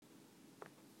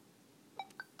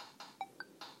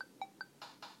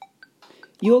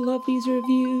You'll love these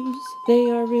reviews,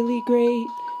 they are really great.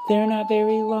 They're not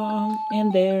very long,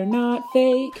 and they're not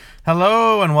fake.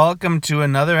 Hello, and welcome to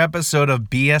another episode of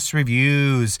BS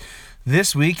Reviews.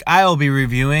 This week, I will be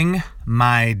reviewing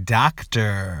My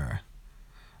Doctor.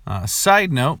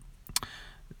 Side note,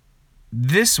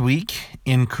 this week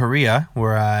in Korea,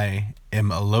 where I am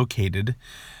located,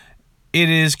 it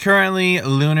is currently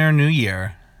Lunar New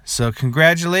Year. So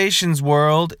congratulations,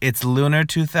 world. It's Lunar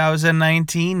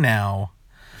 2019 now.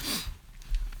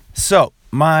 So,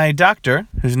 my doctor,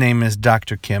 whose name is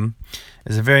Dr. Kim,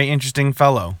 is a very interesting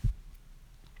fellow.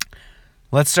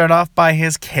 Let's start off by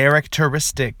his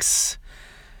characteristics.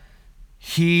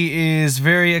 He is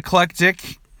very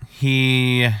eclectic.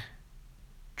 He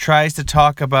tries to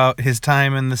talk about his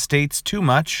time in the States too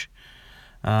much,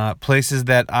 places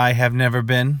that I have never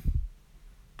been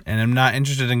and am not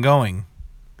interested in going.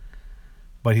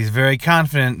 But he's very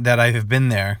confident that I have been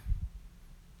there,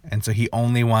 and so he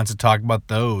only wants to talk about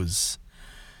those.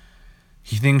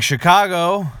 He thinks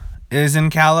Chicago is in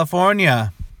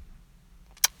California.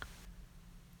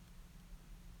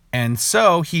 And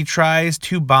so he tries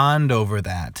to bond over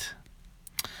that.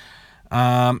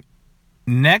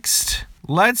 Next,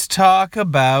 let's talk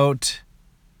about,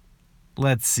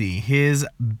 his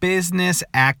business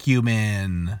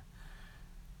acumen.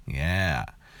 Yeah.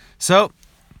 So,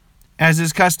 as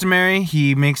is customary,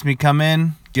 he makes me come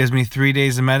in, gives me 3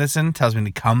 days of medicine, tells me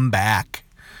to come back.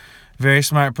 Very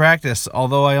smart practice,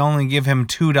 although I only give him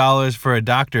 $2 for a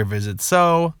doctor visit,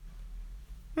 so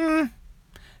don't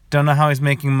know how he's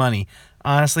making money.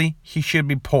 Honestly, he should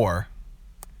be poor.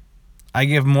 I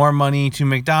give more money to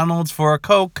McDonald's for a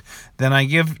Coke than I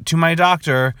give to my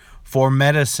doctor for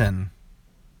medicine.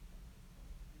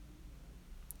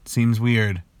 Seems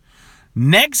weird.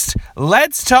 Next,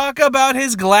 let's talk about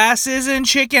his glasses and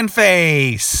chicken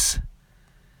face.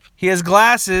 He has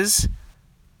glasses,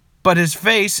 but his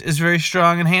face is very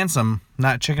strong and handsome.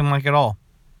 Not chicken-like at all.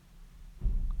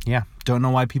 Yeah, don't know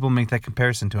why people make that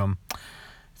comparison to him.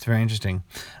 It's very interesting.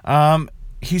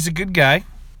 He's a good guy,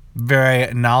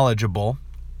 very knowledgeable.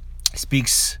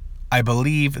 Speaks, I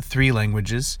believe, 3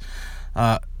 languages.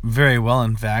 Very well,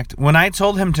 in fact. When I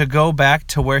told him to go back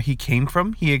to where he came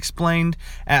from, he explained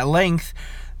at length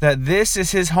that this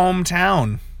is his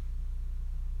hometown.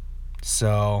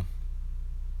 So,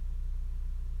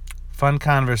 fun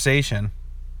conversation.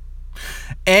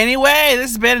 Anyway, this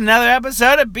has been another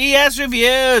episode of BS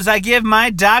Reviews. I give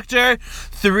my doctor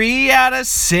 3 out of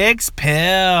 6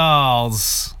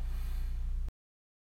 pills.